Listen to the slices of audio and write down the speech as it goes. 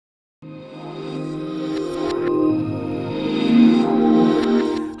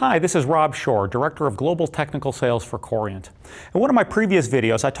Hi, this is Rob Shore, Director of Global Technical Sales for Coriant. In one of my previous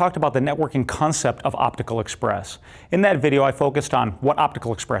videos, I talked about the networking concept of Optical Express. In that video, I focused on what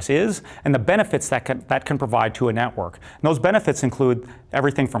Optical Express is and the benefits that can provide to a network. And those benefits include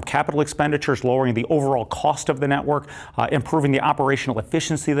everything from capital expenditures, lowering the overall cost of the network, improving the operational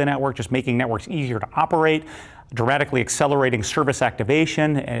efficiency of the network, just making networks easier to operate, dramatically accelerating service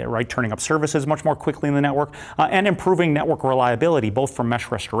activation, turning up services much more quickly in the network, and improving network reliability, both from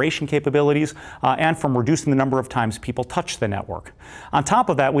mesh restoration capabilities and from reducing the number of times people touch the network. On top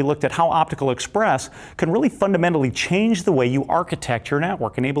of that, we looked at how Optical Express can really fundamentally change the way you architect your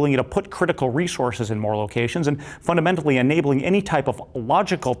network, enabling you to put critical resources in more locations and fundamentally enabling any type of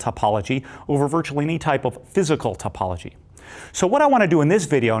logical topology over virtually any type of physical topology. So what I want to do in this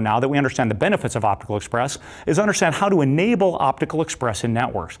video, now that we understand the benefits of Optical Express, is understand how to enable Optical Express in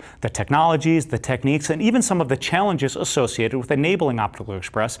networks, the technologies, the techniques, and even some of the challenges associated with enabling Optical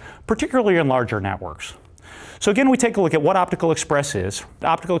Express, particularly in larger networks. So again, we take a look at what Optical Express is.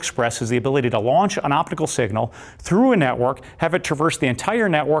 Optical Express is the ability to launch an optical signal through a network, have it traverse the entire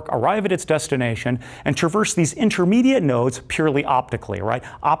network, arrive at its destination, and traverse these intermediate nodes purely optically,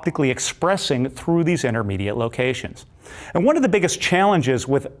 optically expressing through these intermediate locations. And one of the biggest challenges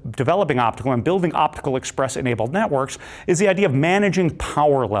with developing optical and building Optical Express enabled networks is the idea of managing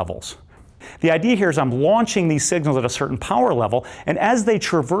power levels. The idea here is I'm launching these signals at a certain power level, and as they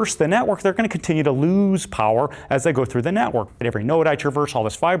traverse the network, they're going to continue to lose power as they go through the network. At every node I traverse, all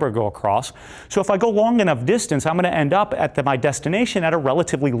this fiber go across. So if I go long enough distance, I'm going to end up at my destination at a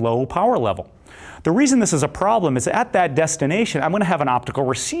relatively low power level. The reason this is a problem is at that destination, I'm going to have an optical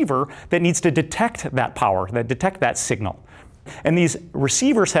receiver that needs to detect that power, detect that signal. And these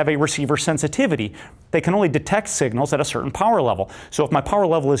receivers have a receiver sensitivity. They can only detect signals at a certain power level. So if my power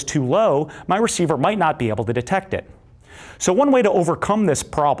level is too low, my receiver might not be able to detect it. So one way to overcome this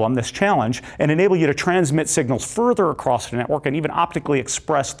problem, this challenge, and enable you to transmit signals further across the network and even optically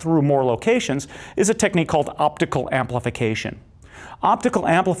express through more locations is a technique called optical amplification. Optical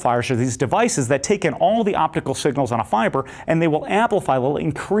amplifiers are these devices that take in all the optical signals on a fiber and they will amplify, they'll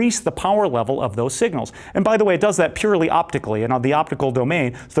increase the power level of those signals. And by the way, it does that purely optically and on the optical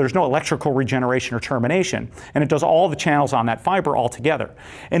domain, so there's no electrical regeneration or termination. And it does all the channels on that fiber altogether.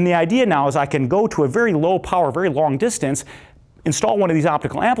 And the idea now is I can go to a very low power, very long distance, install one of these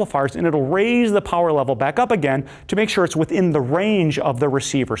optical amplifiers, and it'll raise the power level back up again to make sure it's within the range of the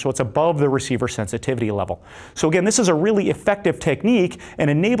receiver, so it's above the receiver sensitivity level. So again, this is a really effective technique in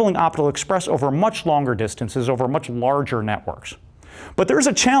enabling Optical Express over much longer distances, over much larger networks. But there's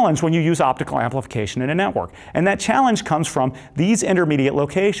a challenge when you use optical amplification in a network, and that challenge comes from these intermediate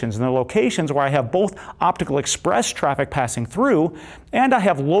locations, and the locations where I have both Optical Express traffic passing through and I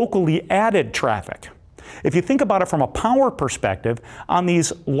have locally added traffic. If you think about it from a power perspective, on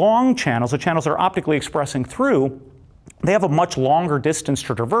these long channels, the channels that are optically expressing through, they have a much longer distance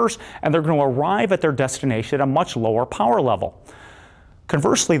to traverse, and they're going to arrive at their destination at a much lower power level.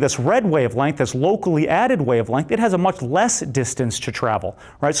 Conversely, this red wavelength, this locally added wavelength, it has a much less distance to travel,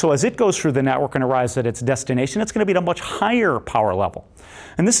 So as it goes through the network and arrives at its destination, it's going to be at a much higher power level.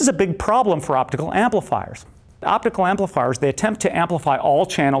 And this is a big problem for optical amplifiers. Optical amplifiers, they attempt to amplify all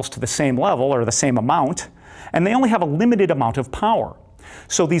channels to the same level or the same amount, and they only have a limited amount of power.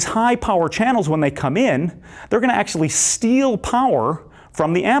 So these high power channels, when they come in, they're going to actually steal power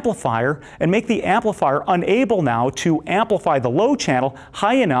from the amplifier and make the amplifier unable now to amplify the low channel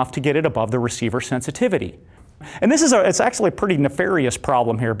high enough to get it above the receiver sensitivity. And this is it's actually a pretty nefarious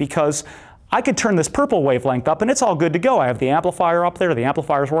problem here, because I could turn this purple wavelength up and it's all good to go. I have the amplifier up there, the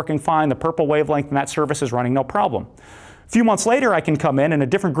amplifier is working fine, the purple wavelength and that service is running no problem. A few months later I can come in and a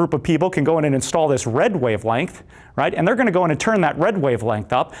different group of people can go in and install this red wavelength, and they're going to go in and turn that red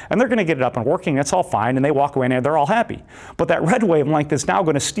wavelength up and they're going to get it up and working, it's all fine, and they walk away and they're all happy. But that red wavelength is now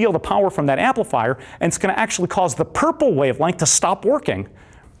going to steal the power from that amplifier, and it's going to actually cause the purple wavelength to stop working.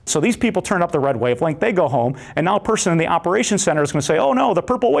 So these people turn up the red wavelength, they go home, and now a person in the operations center is going to say, oh no, the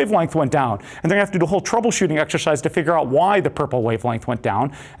purple wavelength went down. And they're going to have to do a whole troubleshooting exercise to figure out why the purple wavelength went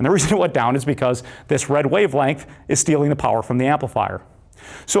down. And the reason it went down is because this red wavelength is stealing the power from the amplifier.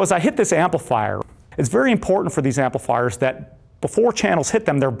 So as I hit this amplifier, it's very important for these amplifiers that before channels hit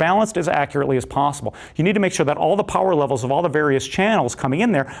them, they're balanced as accurately as possible. You need to make sure that all the power levels of all the various channels coming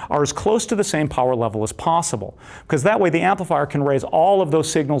in there are as close to the same power level as possible, because that way the amplifier can raise all of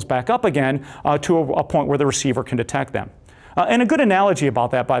those signals back up again to a point where the receiver can detect them. And a good analogy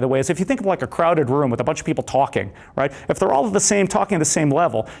about that, by the way, is if you think of like a crowded room with a bunch of people talking, right? If they're all talking at the same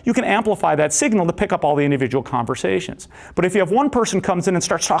level, you can amplify that signal to pick up all the individual conversations. But if you have one person comes in and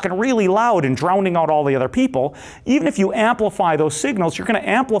starts talking really loud and drowning out all the other people, even if you amplify those signals, you're going to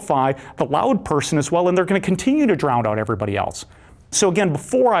amplify the loud person as well, and they're going to continue to drown out everybody else. So again,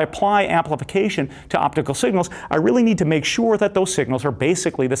 before I apply amplification to optical signals, I really need to make sure that those signals are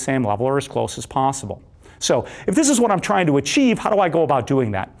basically the same level or as close as possible. So if this is what I'm trying to achieve, how do I go about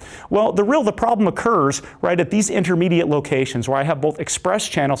doing that? Well, the problem occurs right at these intermediate locations where I have both express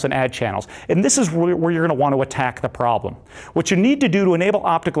channels and add channels. And this is where you're going to want to attack the problem. What you need to do to enable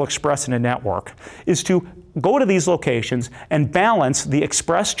optical express in a network is to go to these locations and balance the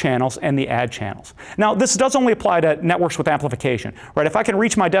express channels and the add channels. Now, this does only apply to networks with amplification, right? If I can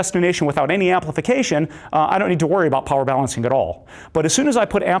reach my destination without any amplification, I don't need to worry about power balancing at all. But as soon as I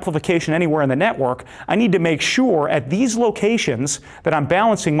put amplification anywhere in the network, I need to make sure at these locations that I'm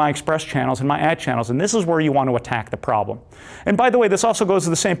balancing my express channels and my add channels, and this is where you want to attack the problem. And by the way, this also goes to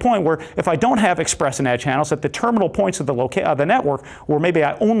the same point where if I don't have express and add channels at the terminal points of the network, where maybe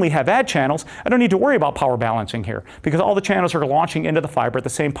I only have add channels, I don't need to worry about power balancing here because all the channels are launching into the fiber at the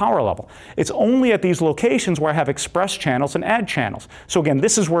same power level. It's only at these locations where I have express channels and add channels. So again,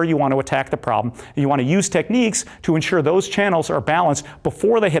 this is where you want to attack the problem. You want to use techniques to ensure those channels are balanced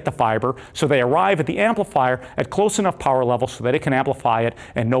before they hit the fiber, so they arrive at the amplifier at close enough power level so that it can amplify it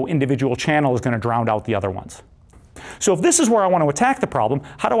and no individual channel is going to drown out the other ones. So if this is where I want to attack the problem,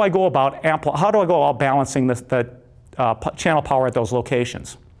 how do I go about balancing the channel power at those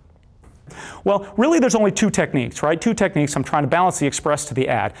locations? Well, really there's only two techniques, right? Two techniques. I'm trying to balance the express to the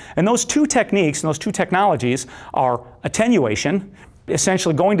add. And those two techniques and those two technologies are attenuation,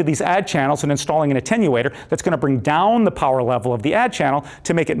 essentially going to these add channels and installing an attenuator that's going to bring down the power level of the add channel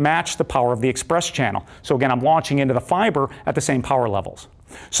to make it match the power of the express channel. So again, I'm launching into the fiber at the same power levels.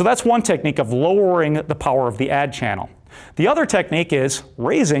 So that's one technique of lowering the power of the add channel. The other technique is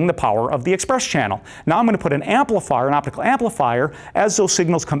raising the power of the express channel. Now I'm going to put an amplifier, an optical amplifier, as those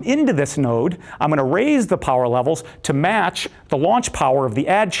signals come into this node. I'm going to raise the power levels to match the launch power of the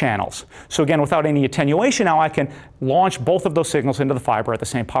add channels. So again, without any attenuation, now I can launch both of those signals into the fiber at the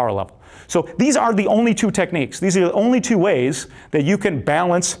same power level. So these are the only two techniques. These are the only two ways that you can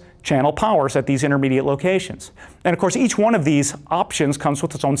balance channel powers at these intermediate locations. And of course, each one of these options comes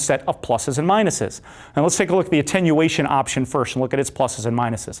with its own set of pluses and minuses. And let's take a look at the attenuation option first and look at its pluses and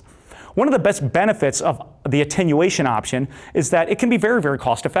minuses. One of the best benefits of the attenuation option is that it can be very, very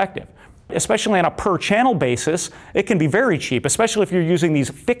cost effective. Especially on a per channel basis, it can be very cheap, especially if you're using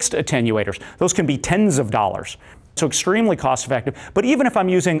these fixed attenuators. Those can be tens of dollars. So extremely cost effective. But even if I'm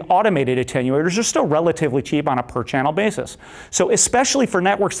using automated attenuators, they're still relatively cheap on a per channel basis. So especially for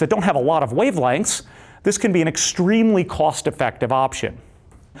networks that don't have a lot of wavelengths, this can be an extremely cost effective option.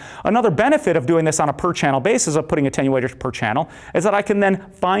 Another benefit of doing this on a per channel basis, of putting attenuators per channel, is that I can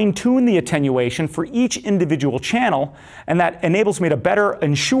then fine tune the attenuation for each individual channel, and that enables me to better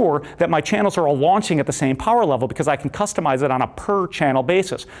ensure that my channels are all launching at the same power level because I can customize it on a per channel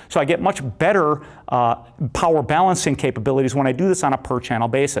basis. So I get much better power balancing capabilities when I do this on a per channel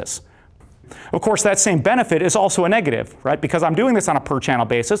basis. Of course, that same benefit is also a negative, right? Because I'm doing this on a per channel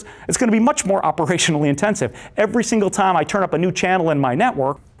basis, it's going to be much more operationally intensive. Every single time I turn up a new channel in my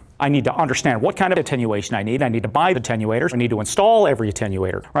network, I need to understand what kind of attenuation I need. I need to buy the attenuators. I need to install every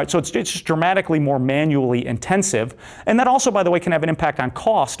attenuator, right? So it's just dramatically more manually intensive. And that also, by the way, can have an impact on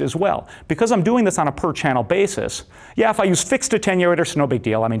cost as well. Because I'm doing this on a per channel basis, yeah, if I use fixed attenuators, no big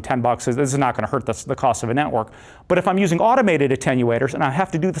deal. I mean, $10, this is not going to hurt the cost of a network. But if I'm using automated attenuators, and I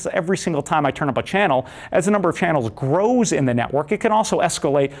have to do this every single time I turn up a channel, as the number of channels grows in the network, it can also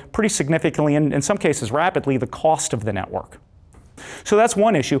escalate pretty significantly, and in some cases rapidly, the cost of the network. So that's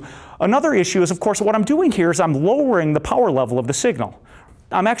one issue. Another issue is, of course, what I'm doing here is I'm lowering the power level of the signal.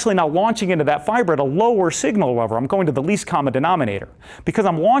 I'm actually now launching into that fiber at a lower signal level. I'm going to the least common denominator. Because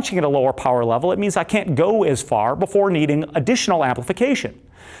I'm launching at a lower power level, it means I can't go as far before needing additional amplification.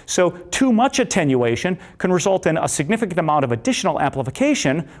 So too much attenuation can result in a significant amount of additional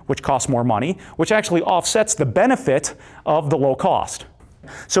amplification, which costs more money, which actually offsets the benefit of the low cost.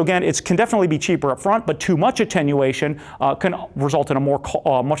 So again, it can definitely be cheaper up front, but too much attenuation can result in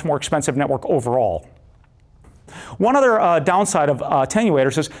a much more expensive network overall. One other downside of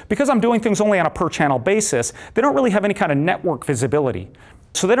attenuators is because I'm doing things only on a per channel basis, they don't really have any kind of network visibility.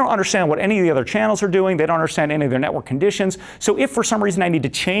 So they don't understand what any of the other channels are doing. They don't understand any of their network conditions. So if for some reason I need to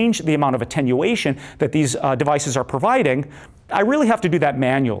change the amount of attenuation that these devices are providing, I really have to do that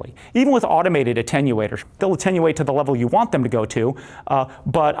manually. Even with automated attenuators, they'll attenuate to the level you want them to go to,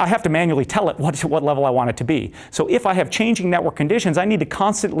 but I have to manually tell it what level I want it to be. So if I have changing network conditions, I need to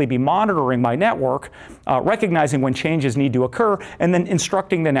constantly be monitoring my network, recognizing when changes need to occur, and then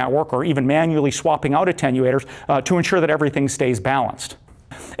instructing the network or even manually swapping out attenuators to ensure that everything stays balanced.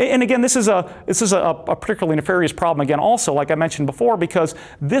 And again, this is a particularly nefarious problem, again, also, like I mentioned before, because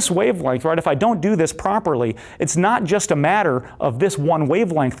this wavelength, right, if I don't do this properly, it's not just a matter of this one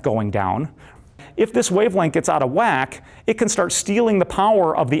wavelength going down. If this wavelength gets out of whack, it can start stealing the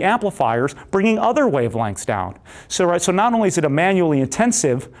power of the amplifiers, bringing other wavelengths down. So, right, so not only is it a manually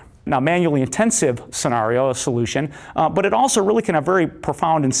intensive scenario, a solution, but it also really can have very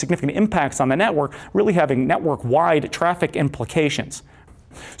profound and significant impacts on the network, really having network-wide traffic implications.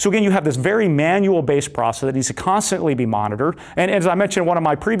 So again, you have this very manual-based process that needs to constantly be monitored. And as I mentioned in one of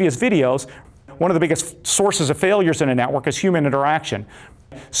my previous videos, one of the biggest sources of failures in a network is human interaction.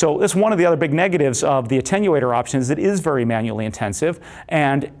 So this is one of the other big negatives of the attenuator option is it is very manually intensive.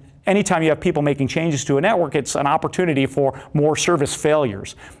 And anytime you have people making changes to a network, it's an opportunity for more service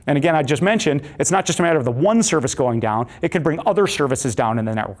failures. And again, I just mentioned, it's not just a matter of the one service going down, it can bring other services down in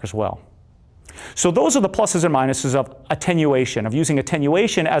the network as well. So those are the pluses and minuses of attenuation, of using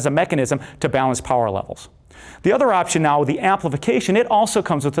attenuation as a mechanism to balance power levels. The other option now, the amplification, it also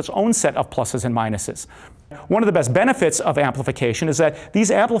comes with its own set of pluses and minuses. One of the best benefits of amplification is that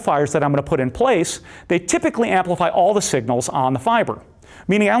these amplifiers that I'm going to put in place, they typically amplify all the signals on the fiber,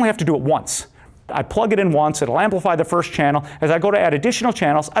 meaning I only have to do it once. I plug it in once, it'll amplify the first channel. As I go to add additional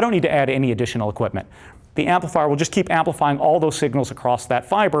channels, I don't need to add any additional equipment. The amplifier will just keep amplifying all those signals across that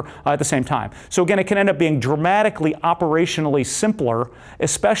fiber at the same time. So again, it can end up being dramatically operationally simpler,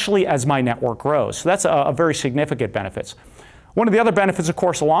 especially as my network grows. So that's a very significant benefit. One of the other benefits, of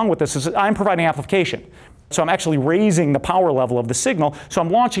course, along with this is that I'm providing amplification. So I'm actually raising the power level of the signal. So I'm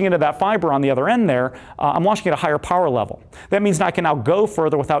launching into that fiber on the other end there. I'm launching at a higher power level. That means I can now go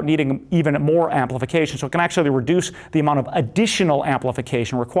further without needing even more amplification. So it can actually reduce the amount of additional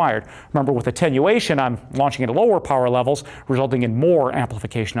amplification required. Remember, with attenuation, I'm launching at lower power levels, resulting in more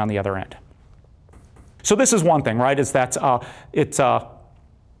amplification on the other end. So this is one thing, right, is that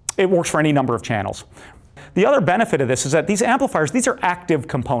it works for any number of channels. The other benefit of this is that these amplifiers, these are active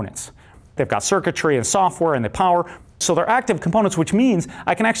components. They've got circuitry and software and the power. So they're active components, which means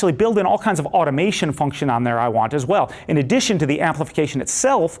I can actually build in all kinds of automation function on there I want as well. In addition to the amplification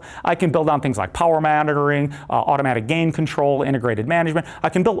itself, I can build on things like power monitoring, automatic gain control, integrated management. I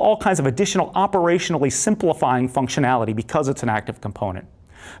can build all kinds of additional operationally simplifying functionality because it's an active component.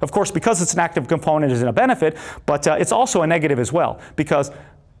 Of course, because it's an active component is a benefit, but it's also a negative as well, because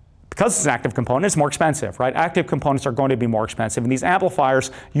it's an active component, it's more expensive, right? Active components are going to be more expensive, and these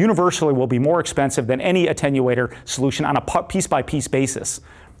amplifiers universally will be more expensive than any attenuator solution on a piece-by-piece basis.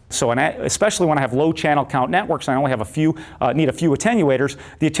 So especially when I have low channel count networks and I only have need a few attenuators,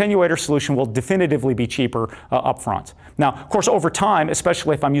 the attenuator solution will definitively be cheaper up front. Now, of course, over time,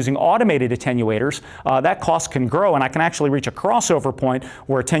 especially if I'm using automated attenuators, that cost can grow, and I can actually reach a crossover point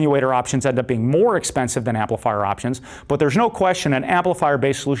where attenuator options end up being more expensive than amplifier options. But there's no question an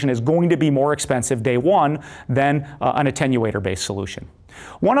amplifier-based solution is going to be more expensive day one than an attenuator-based solution.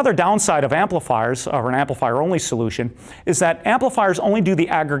 One other downside of amplifiers, or an amplifier-only solution, is that amplifiers only do the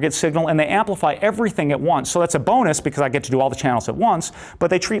aggregate signal and they amplify everything at once. So that's a bonus because I get to do all the channels at once, but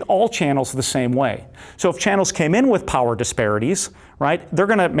they treat all channels the same way. So if channels came in with power disparities, right, they're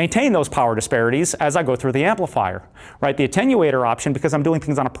going to maintain those power disparities as I go through the amplifier. Right? The attenuator option, because I'm doing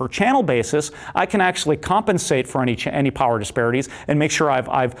things on a per channel basis, I can actually compensate for any power disparities and make sure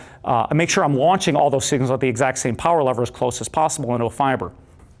I'm launching all those signals at the exact same power level as close as possible into a fiber.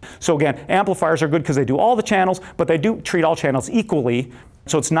 So again, amplifiers are good because they do all the channels, but they do treat all channels equally.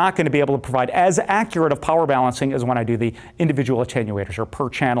 So it's not going to be able to provide as accurate of power balancing as when I do the individual attenuators or per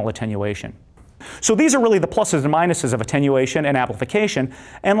channel attenuation. So these are really the pluses and minuses of attenuation and amplification.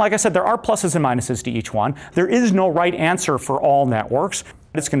 And like I said, there are pluses and minuses to each one. There is no right answer for all networks.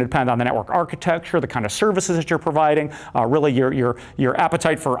 It's going to depend on the network architecture, the kind of services that you're providing, really your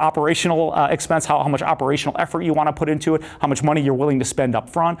appetite for operational expense, how much operational effort you want to put into it, how much money you're willing to spend up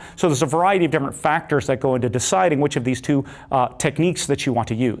front. So there's a variety of different factors that go into deciding which of these two techniques that you want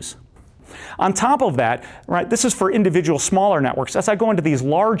to use. On top of that, right, this is for individual smaller networks. As I go into these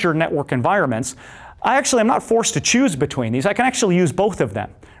larger network environments, I'm not forced to choose between these. I can actually use both of them.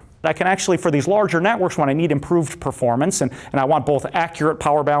 I can actually, for these larger networks, when I need improved performance and I want both accurate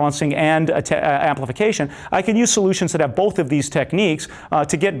power balancing and amplification, I can use solutions that have both of these techniques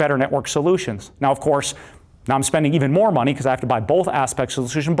to get better network solutions. Now, of course, now I'm spending even more money because I have to buy both aspects of the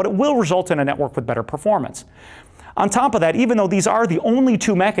solution, but it will result in a network with better performance. On top of that, even though these are the only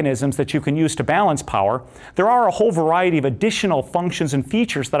two mechanisms that you can use to balance power, there are a whole variety of additional functions and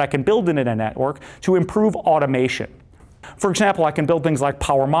features that I can build into a network to improve automation. For example, I can build things like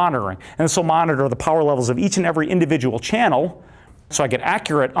power monitoring, and this will monitor the power levels of each and every individual channel, so I get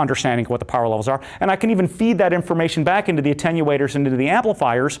accurate understanding of what the power levels are, and I can even feed that information back into the attenuators and into the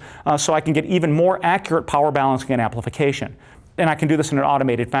amplifiers so I can get even more accurate power balancing and amplification. And I can do this in an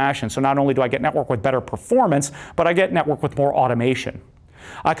automated fashion, so not only do I get network with better performance, but I get network with more automation.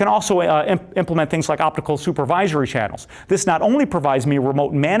 I can also implement things like optical supervisory channels. This not only provides me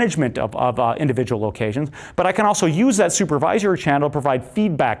remote management of individual locations, but I can also use that supervisory channel to provide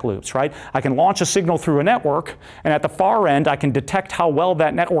feedback loops, right? I can launch a signal through a network, and at the far end, I can detect how well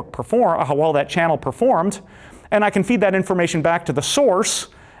that network performed, how well that channel performed, and I can feed that information back to the source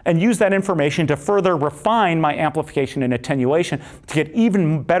and use that information to further refine my amplification and attenuation to get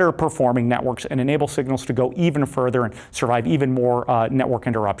even better performing networks and enable signals to go even further and survive even more network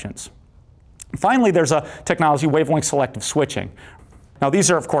interruptions. Finally, there's a technology, wavelength selective switching. Now,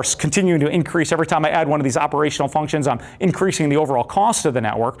 these are, of course, continuing to increase. Every time I add one of these operational functions, I'm increasing the overall cost of the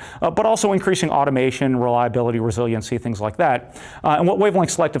network, but also increasing automation, reliability, resiliency, things like that. And what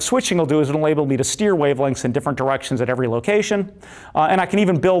wavelength selective switching will do is it'll enable me to steer wavelengths in different directions at every location. And I can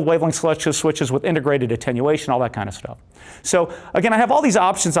even build wavelength selective switches with integrated attenuation, all that kind of stuff. So again, I have all these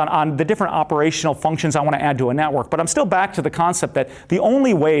options on the different operational functions I want to add to a network, but I'm still back to the concept that the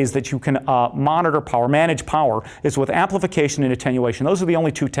only ways that you can monitor power, manage power, is with amplification and attenuation. Those are the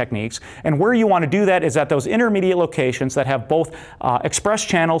only two techniques. And where you want to do that is at those intermediate locations that have both express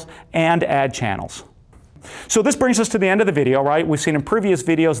channels and add channels. So this brings us to the end of the video, right? We've seen in previous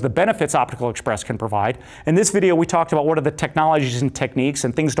videos the benefits Optical Express can provide. In this video, we talked about what are the technologies and techniques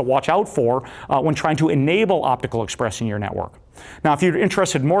and things to watch out for when trying to enable Optical Express in your network. Now, if you're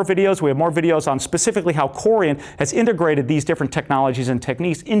interested in more videos, we have more videos on specifically how Coriant has integrated these different technologies and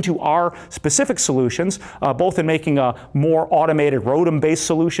techniques into our specific solutions, both in making more automated ROADM-based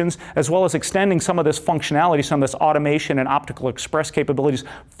solutions, as well as extending some of this functionality, some of this automation and Optical Express capabilities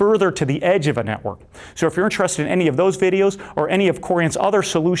further to the edge of a network. So if you're interested in any of those videos or any of Coriant's other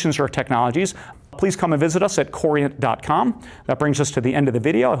solutions or technologies, please come and visit us at Coriant.com. That brings us to the end of the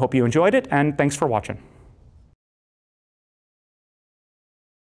video. I hope you enjoyed it, and thanks for watching.